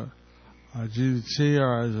as a GDC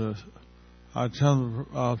or as a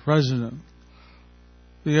temple president.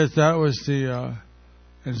 Because that was the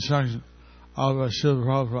instruction of Srila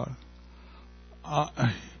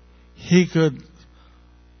Prabhupada. He could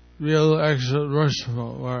be a little extra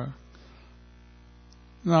merciful.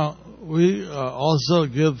 Now, we also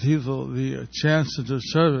give people the chance to do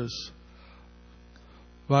service,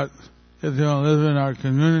 but if they want to live in our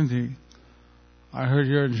community, I heard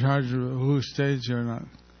you're in charge of who stays here or not.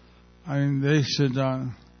 I mean, they should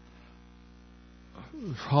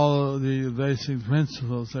follow the basic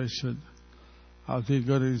principles. They should be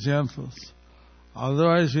good examples.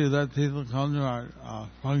 Otherwise, we let people come to our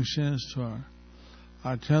functions, to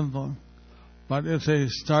our temple. But if they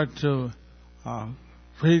start to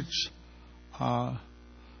preach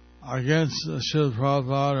against Srila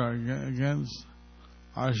Prabhupada or against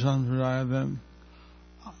our Sampradaya, then,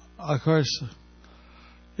 of course,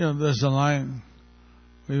 there's a line.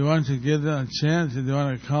 We want to give them a chance if they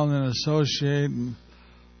want to come and associate,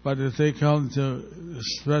 but if they come to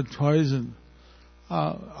spread poison,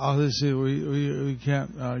 obviously we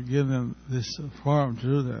can't give them this forum to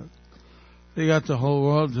do that. They got the whole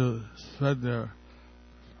world to spread their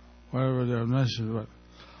message, but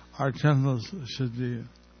our temples should be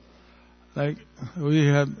like we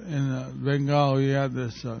had in Bengal. We had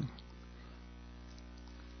this a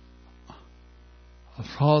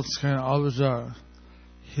false kind of avatar.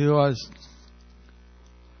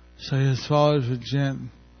 So his followers would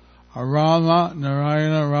chant Rama,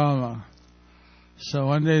 Narayana, Rama. So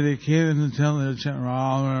one day they came in the temple, they would chant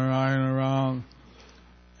Rama, Narayana, Rama.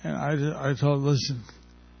 And I told, listen,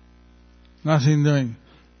 nothing doing.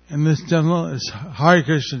 In this temple, it's Hare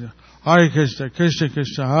Krishna, Krishna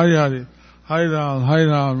Krishna, Hare Hare, Hare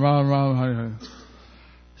Ram, Ram Ram, Hare Hare.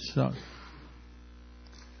 So,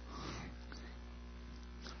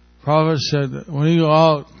 Prophet said that when you go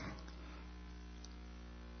out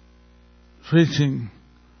preaching,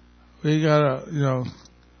 we gotta,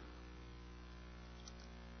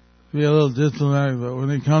 be a little diplomatic, but when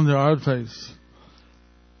they come to our place,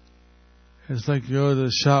 it's like you go to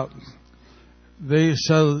the shop. They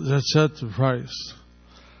set the price.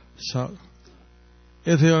 So,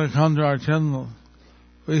 if they want to come to our temple,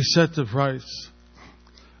 we set the price.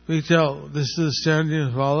 We tell, this is the standard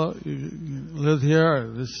you follow. You live here, or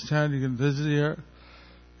this is the standard you can visit here.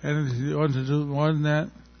 And if you want to do more than that,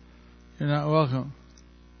 you're not welcome.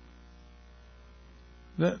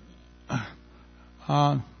 There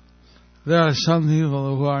are some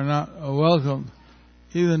people who are not welcome,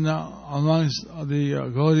 even now amongst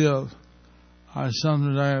the Gaudiya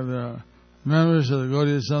Sampradaya, the members of the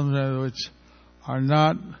Gaudiya Sampradaya which are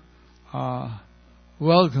not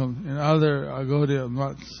welcome in other Gaudiya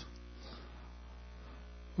mats.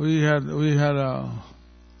 We had a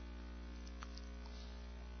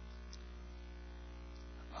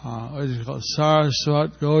what is it called,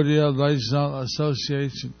 Saraswat Gaudiya Vaishnava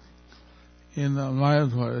Association in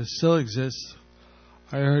Mayapur. It still exists.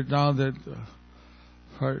 I heard now that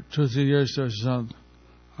for 2-3 years there's some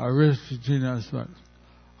rift between us, but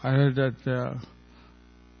I heard that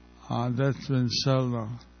that's been settled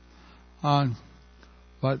now.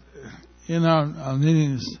 But in our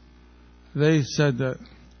meetings, they said that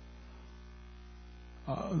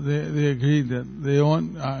they agreed that they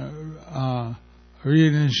won't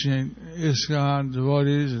reinitiate ISKCON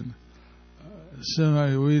devotees, and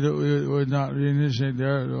similarly we would not reinitiate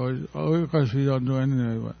their devotees. Of course we don't do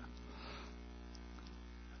anything, but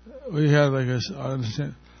we have like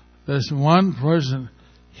there's one person,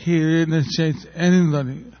 he reinitiates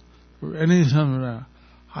anybody, any sampradaya.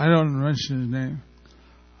 I don't mention his name,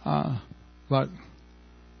 but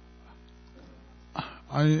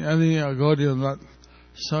any Gaudiya Mat,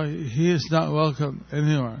 so he is not welcome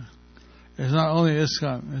anywhere. It's not only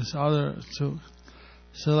ISKCON, it's other too.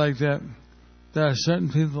 So like that, there are certain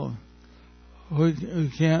people who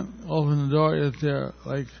can't open the door if they're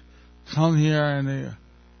like come here and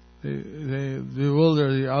they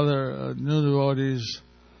bewilder the other new devotees.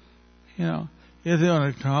 You know, if they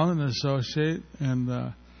want to come and associate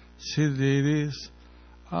and see the deities,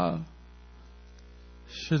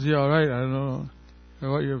 should be all right. I don't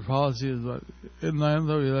know what your policy is, but in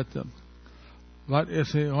Nayanda we let them. But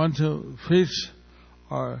if they want to preach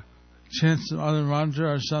or chant some other mantra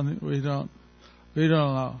or something, we don't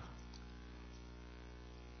allow.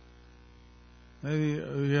 Maybe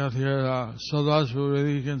we have here Sodas who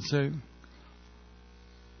really can sing.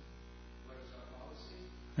 What is our policy?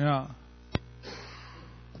 Yeah.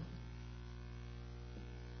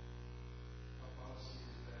 Our policy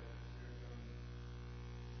is that we're going to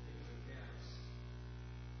take the camps and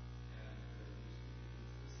use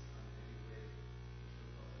on any way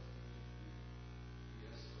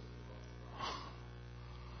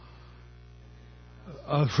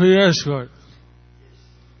A free escort.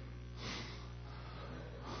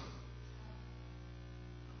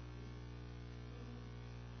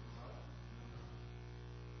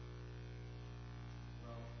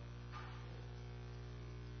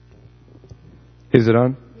 Is it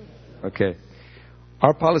on? Okay.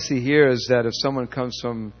 Our policy here is that if someone comes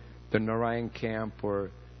from the Narayan camp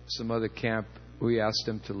or some other camp, we ask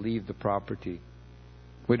them to leave the property.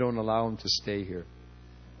 We don't allow them to stay here.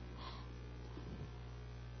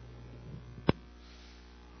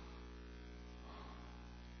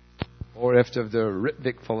 Or if they're of the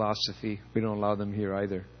Ritvik philosophy, we don't allow them here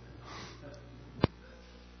either.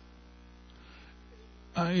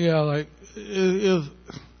 Yeah, like if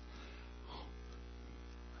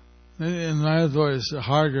in Mayapur it's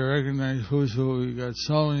hard to recognize who's who. We got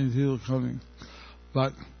so many people coming,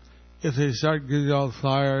 but if they start giving out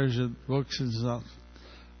flyers and books and stuff,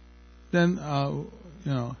 then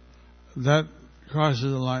you know that crosses the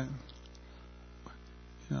line.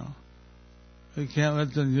 You know, we can't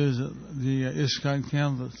let them use the ISKCON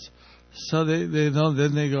campus. So they know.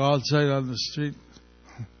 Then they go outside on the street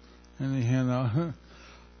and they hand out.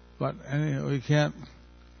 But anyway, we can't.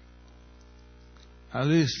 At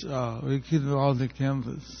least we keep it all the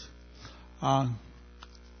campus.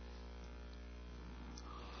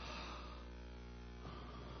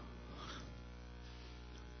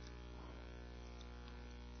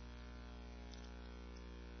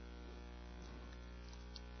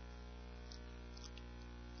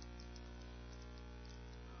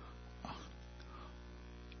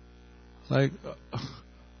 Like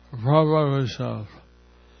Prabhupada was,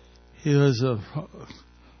 he was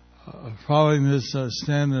following this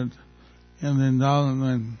standard in the endowment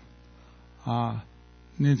when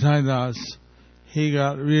Nitai Das, he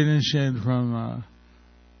got reinitiated from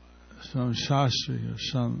some Shastri or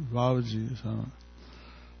some Babaji or something.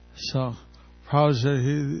 So Prabhupada said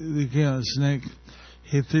he became a snake.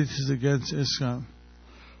 He preaches against ISKCON.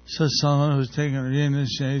 So someone who's taking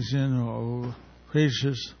reinitiation or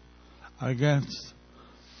preaches against,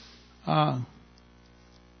 they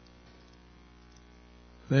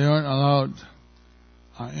weren't allowed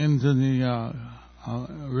into the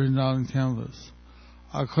Vrindavan campus.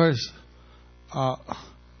 Of course,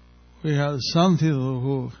 we have some people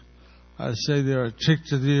who say they are tricked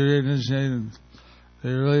to be reinitiated and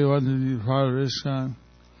they really want to be part of ISKCON.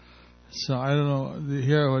 So I don't know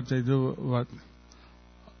here what they do, but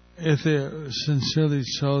if they sincerely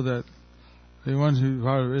show that they want to be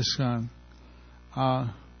part of ISKCON,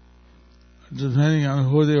 depending on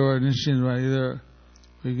who they were initiated by, either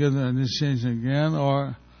we give them initiation again,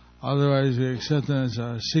 or otherwise we accept them as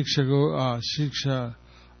a Siksha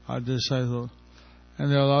disciple,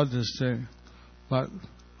 and they're allowed to stay,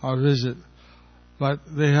 or visit. But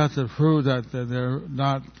they have to prove that they're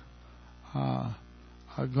not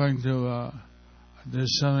going to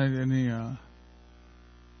disseminate any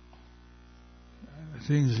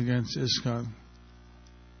things against ISKCON.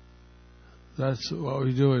 That's what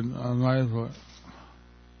we do in Mayapur.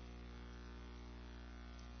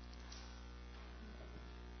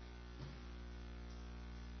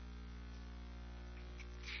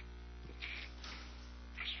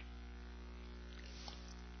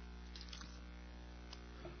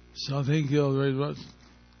 So thank you very much.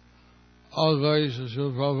 All guys are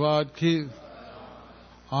Srila Prabhupada ki.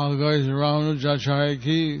 All guys around Jacharya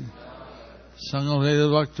ki. Sangha Veda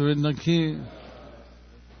Bhaktivinoda ki.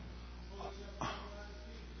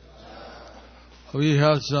 We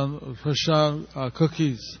have some prasad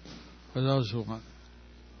cookies for those who want.